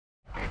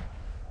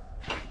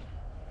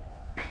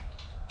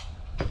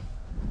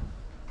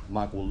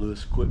Michael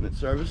Lewis Equipment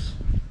Service.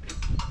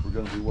 We're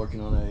going to be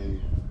working on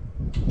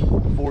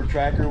a Ford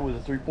tractor with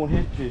a 3-point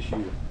hitch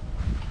issue.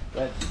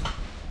 That's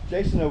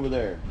Jason over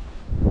there.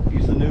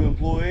 He's the new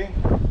employee.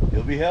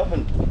 He'll be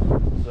helping.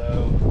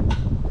 So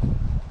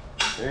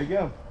there you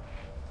go.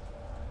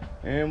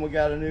 And we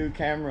got a new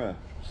camera,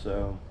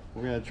 so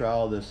we're going to try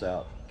all this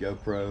out.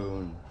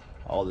 GoPro and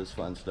all this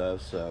fun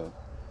stuff. So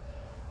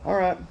all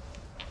right,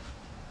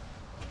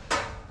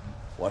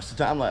 watch the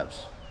time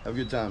lapse. Have a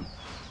good time.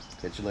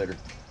 Catch you later.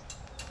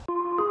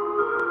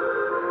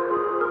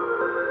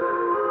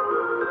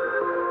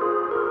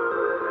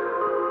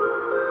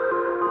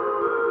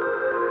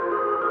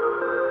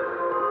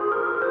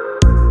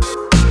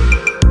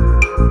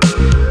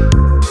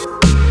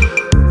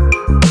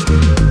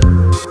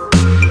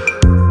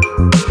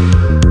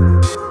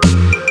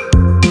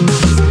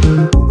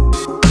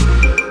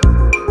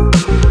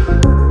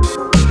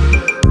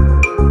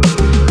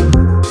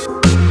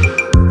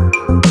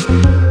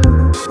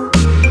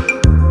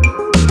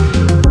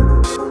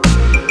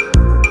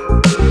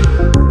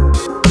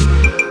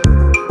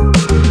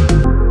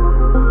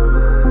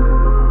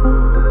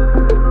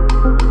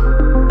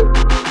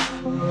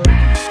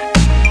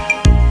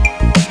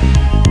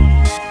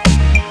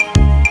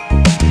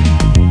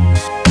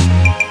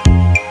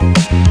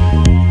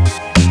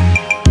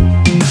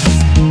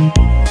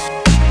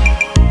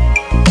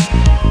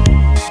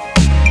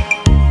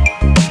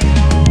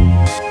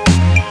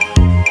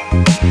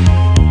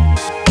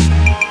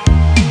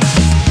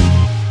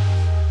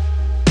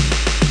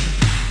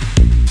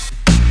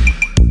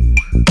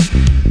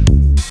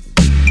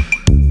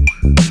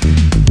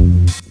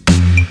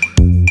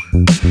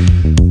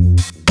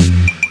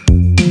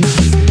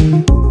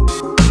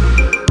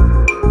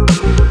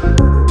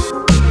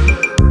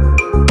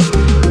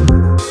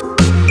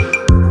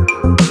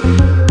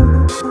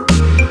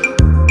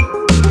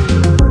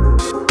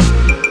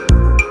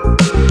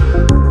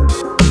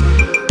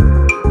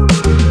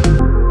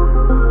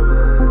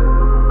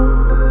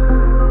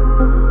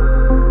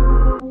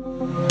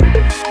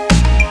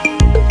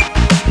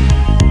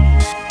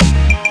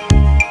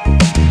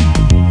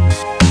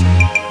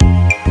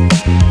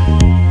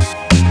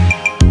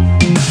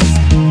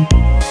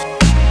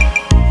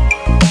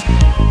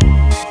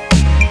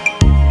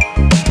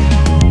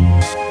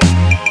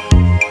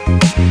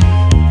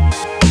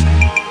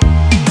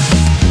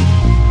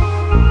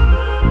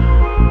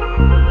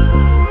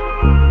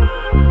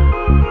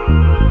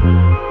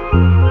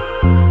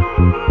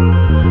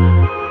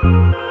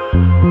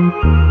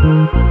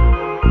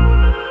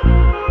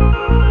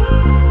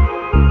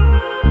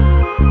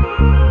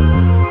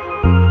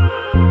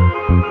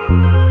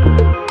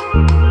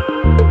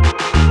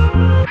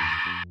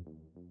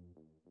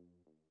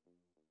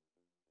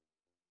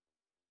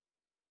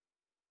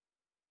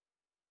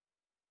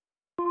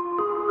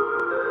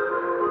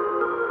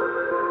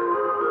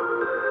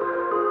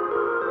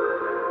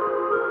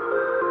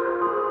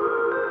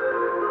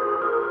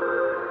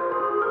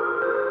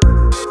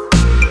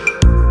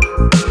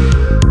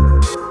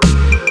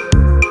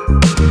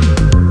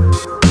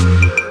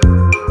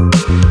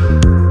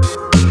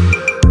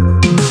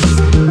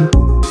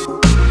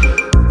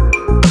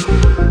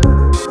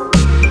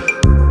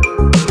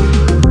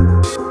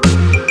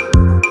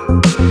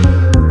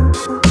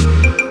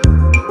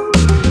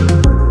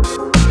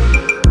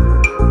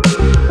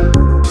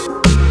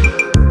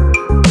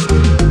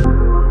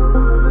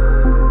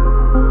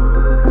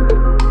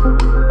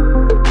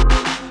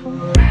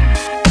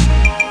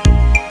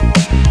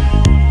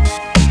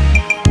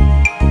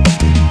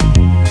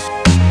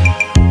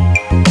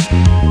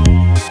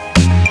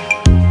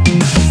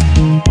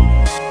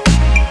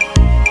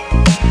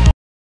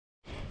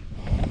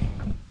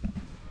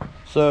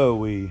 So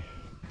we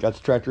got the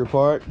tractor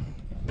apart.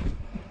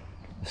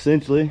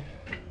 Essentially,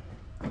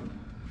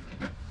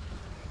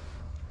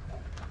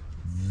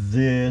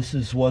 this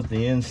is what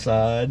the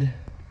inside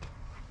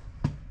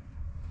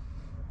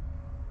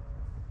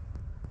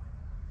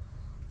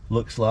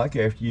looks like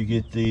after you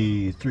get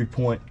the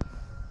 3-point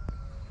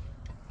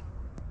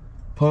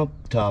pump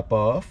top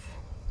off.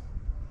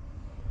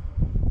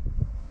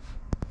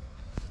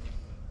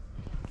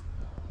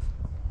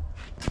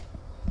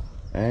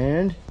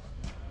 And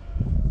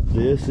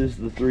this is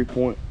the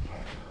 3-point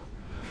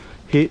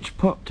hitch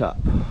pump top.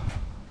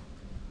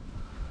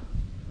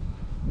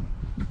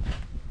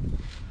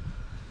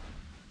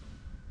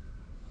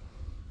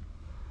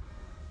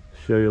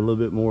 Show you a little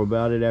bit more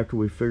about it after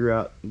we figure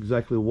out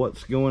exactly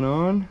what's going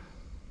on,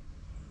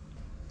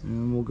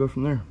 and we'll go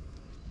from there.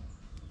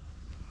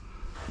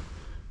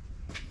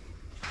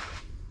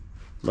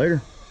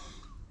 Later.